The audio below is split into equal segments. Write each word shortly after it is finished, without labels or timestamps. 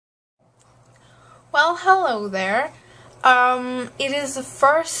Well, hello there. It is the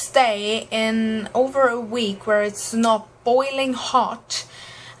first day in over a week where it's not boiling hot,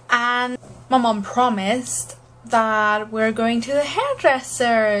 and my mom promised that we're going to the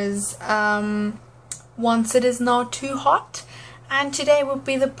hairdressers once it is not too hot, and today would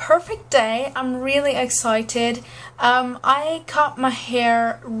be the perfect day. I'm really excited. I cut my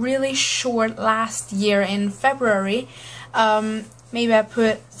hair really short last year in February. Maybe I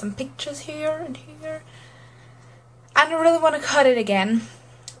put some pictures here and here. And I really want to cut it again,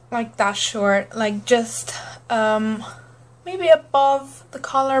 like that short, like just maybe above the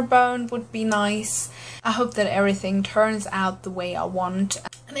collarbone would be nice. I hope that everything turns out the way I want.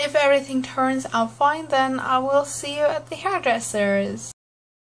 And if everything turns out fine, then I will see you at the hairdressers.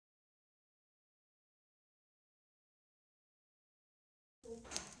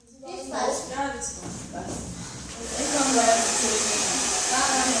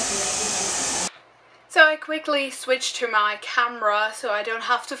 So I quickly switched to my camera so I don't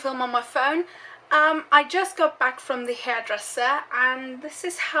have to film on my phone. I just got back from the hairdresser and this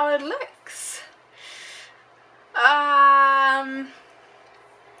is how it looks.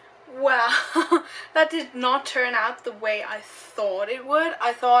 Well, that did not turn out the way I thought it would.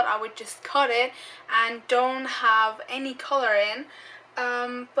 I thought I would just cut it and don't have any color in,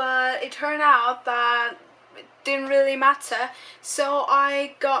 but it turned out that it didn't really matter. So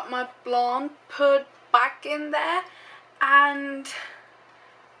I got my blonde put back in there and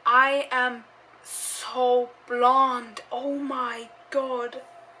I am so blonde. Oh my god.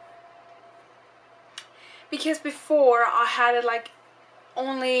 Because before I had it like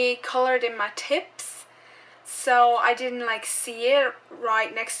only colored in my tips, so I didn't like see it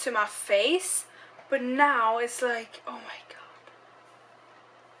right next to my face, but now it's like, oh my god,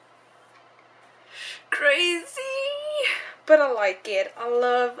 crazy. But I like it. I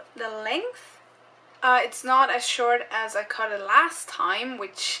love the length. It's not as short as I cut it last time,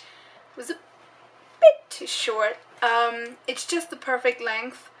 which was a bit too short. It's just the perfect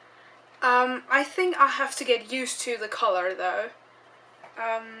length. I think I have to get used to the color though.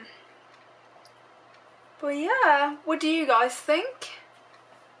 But yeah, what do you guys think?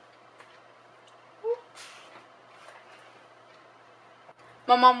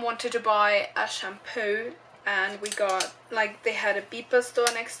 My mom wanted to buy a shampoo and we got, like, they had a Beeper store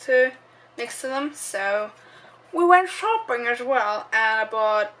next to them, so we went shopping as well, and I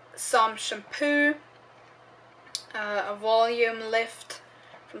bought some shampoo, a volume lift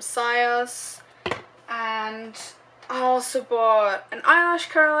from Sios, and I also bought an eyelash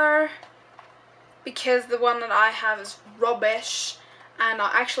curler because the one that I have is rubbish and I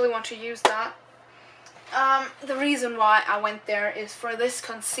actually want to use that. The reason why I went there is for this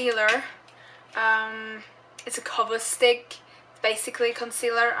concealer. It's a cover stick. It's basically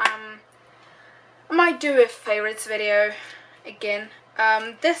concealer. I might do a favorites video again.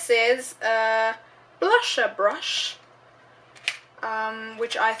 This is a blusher brush,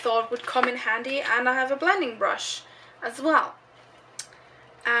 which I thought would come in handy, and I have a blending brush as well.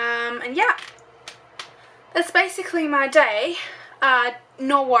 And yeah, that's basically my day.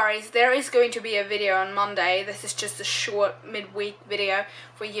 No worries, there is going to be a video on Monday. This is just a short midweek video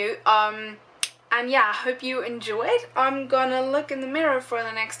for you. And yeah, I hope you enjoyed. I'm gonna look in the mirror for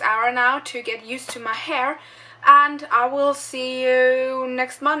the next hour now to get used to my hair, and I will see you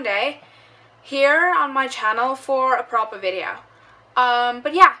next Monday here on my channel for a proper video.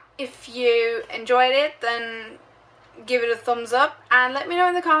 But yeah, if you enjoyed it, then give it a thumbs up and let me know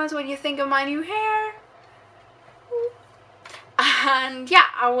in the comments what you think of my new hair. And yeah,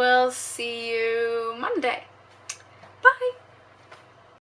 I will see you Monday. Bye!